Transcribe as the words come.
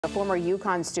A former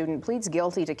UConn student pleads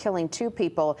guilty to killing 2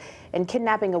 people and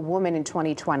kidnapping a woman in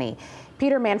 2020.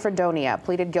 Peter Manfredonia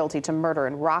pleaded guilty to murder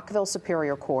in Rockville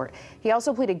Superior Court. He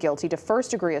also pleaded guilty to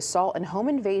first-degree assault and home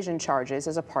invasion charges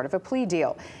as a part of a plea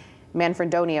deal.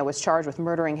 Manfredonia was charged with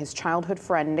murdering his childhood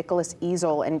friend Nicholas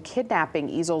Easel and kidnapping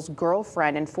Easel's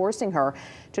girlfriend and forcing her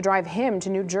to drive him to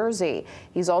New Jersey.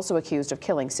 He's also accused of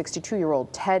killing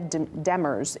 62-year-old Ted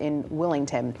Demers in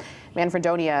Willington.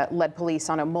 Manfredonia led police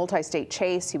on a multi-state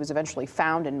chase. He was eventually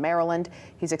found in Maryland.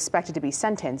 He's expected to be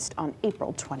sentenced on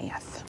April 20th.